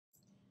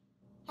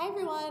Hi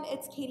everyone,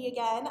 it's Katie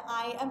again.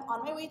 I am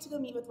on my way to go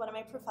meet with one of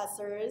my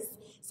professors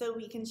so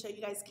we can show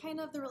you guys kind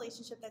of the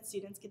relationship that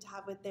students get to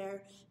have with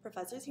their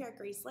professors here at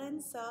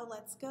Graceland. So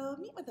let's go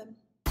meet with them.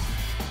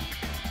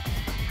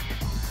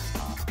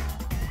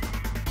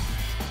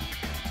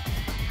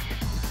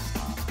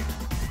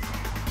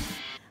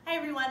 Hi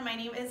everyone, my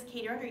name is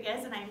Katie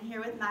Rodriguez and I'm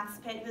here with Max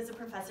Pitt, who is a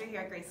professor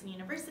here at Graceland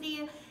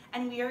University,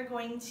 and we are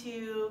going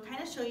to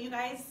kind of show you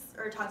guys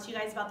or talk to you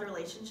guys about the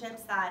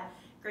relationships that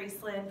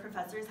Graceland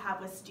professors have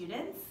with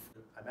students.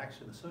 I'm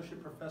actually an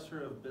associate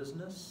professor of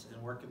business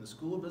and work in the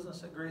School of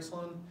Business at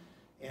Graceland,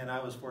 and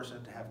I was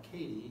fortunate to have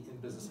Katie in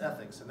business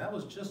ethics, and that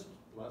was just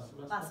last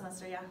semester? Last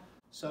semester, yeah.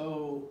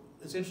 So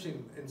it's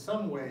interesting in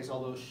some ways,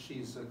 although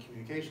she's a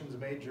communications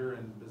major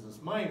and business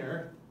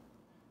minor,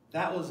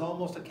 that was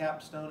almost a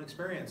capstone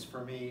experience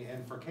for me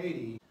and for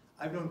Katie.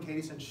 I've known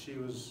Katie since she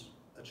was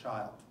a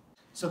child.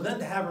 So then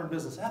to have her in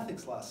business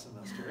ethics last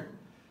semester,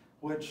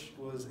 which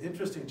was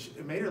interesting,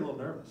 it made her a little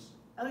nervous.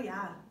 Oh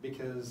yeah.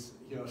 Because,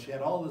 you know, she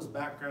had all this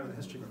background in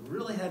history, but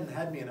really hadn't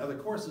had me in other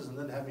courses, and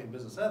then had me in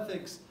business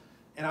ethics.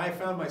 And I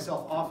found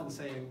myself often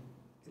saying,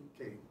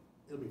 okay,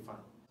 it'll be fine.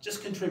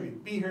 Just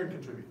contribute, be here and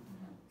contribute.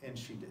 And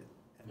she did,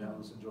 and that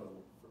was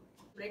enjoyable for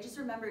me. But I just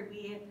remembered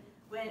we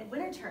went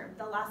winter term,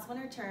 the last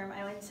winter term,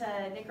 I went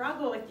to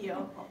Nicaragua with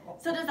you.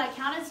 So does that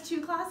count as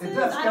 2 classes? It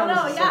does I count don't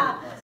know, as a yeah.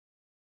 class.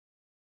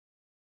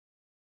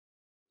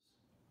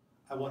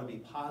 I want to be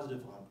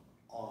positive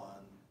on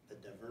the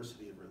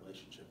diversity of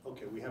relationship.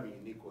 Okay, we have a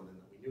unique one in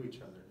that we knew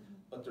each other,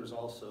 but there's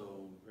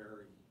also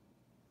very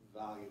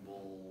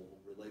valuable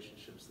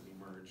relationships that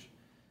emerge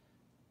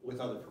with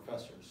other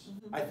professors.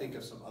 I think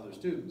of some other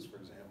students, for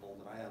example,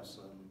 that I have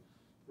some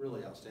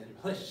really outstanding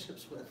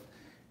relationships with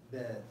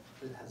that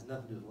has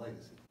nothing to do with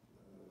legacy.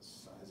 The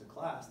size of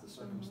class, the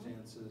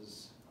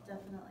circumstances,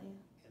 Definitely.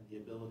 and the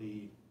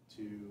ability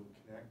to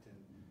connect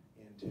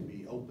and to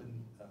be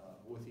open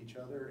with each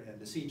other and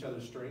to see each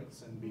other's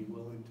strengths and be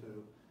willing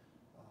to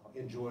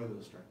enjoy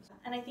those strengths.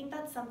 And I think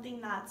that's something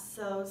that's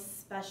so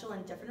special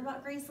and different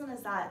about Graceland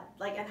is that,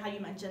 like, and how you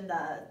mentioned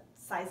the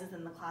sizes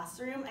in the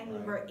classroom, I mean,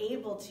 Right. we're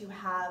able to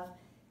have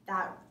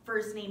that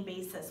first name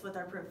basis with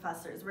our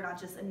professors. We're not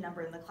just a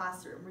number in the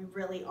classroom. We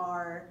really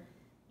are,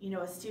 you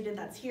know, a student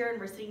that's here and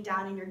we're sitting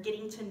down and you're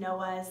getting to know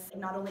us,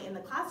 not only in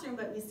the classroom,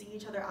 but we see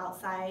each other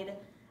outside,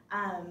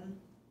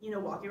 you know,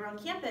 walking around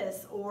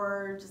campus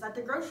or just at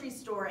the grocery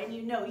store, and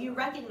you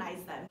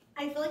recognize them.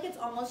 I feel like it's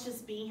almost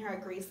just being here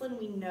at Graceland,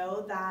 we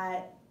know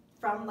that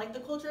from like the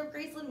culture of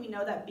Graceland, we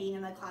know that being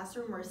in the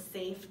classroom, we're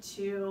safe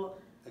to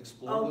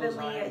Explore those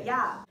ideas.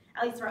 yeah.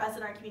 At least for us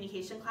in our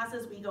communication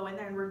classes, we go in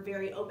there and we're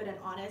very open and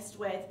honest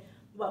with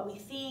what we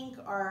think,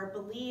 our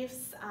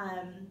beliefs,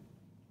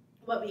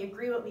 what we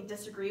agree, what we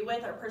disagree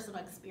with, our personal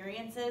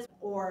experiences,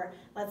 or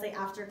let's say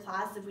after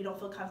class, if we don't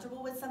feel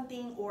comfortable with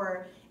something,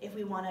 or if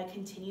we want to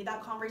continue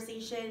that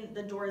conversation,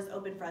 the door is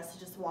open for us to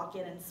just walk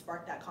in and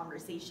spark that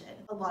conversation.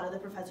 A lot of the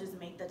professors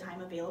make the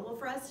time available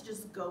for us to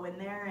just go in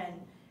there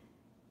and,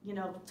 you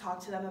know, talk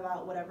to them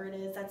about whatever it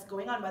is that's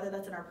going on, whether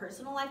that's in our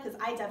personal life, because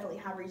I definitely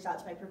have reached out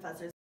to my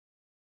professors.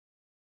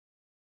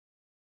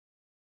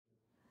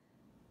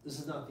 This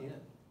is not the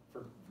end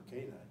for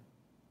Kate and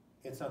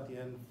I. It's not the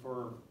end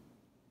for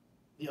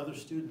the other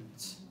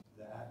students.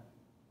 That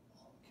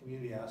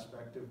community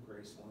aspect of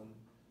Graceland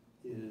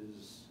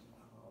is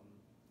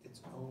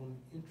its own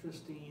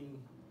interesting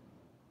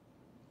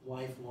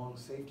lifelong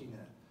safety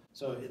net.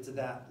 So it's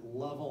that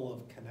level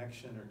of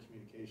connection or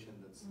communication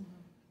that's and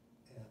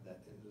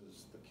that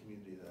is the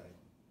community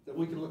that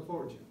we can look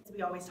forward to.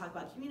 We always talk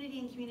about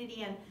community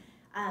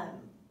and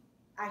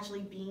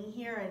actually being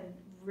here and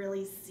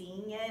really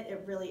seeing it.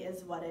 It really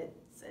is what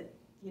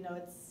you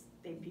know,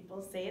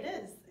 people say it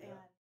is.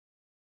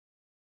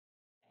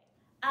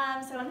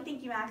 So I want to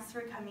thank you, Max,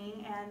 for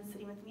coming and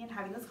sitting with me and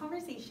having this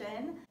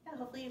conversation. Yeah,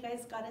 hopefully you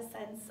guys got a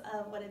sense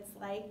of what it's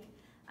like,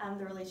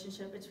 the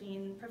relationship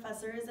between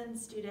professors and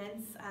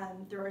students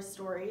through our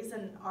stories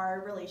and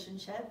our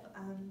relationship.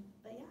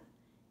 But yeah,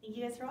 thank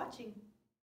you guys for watching.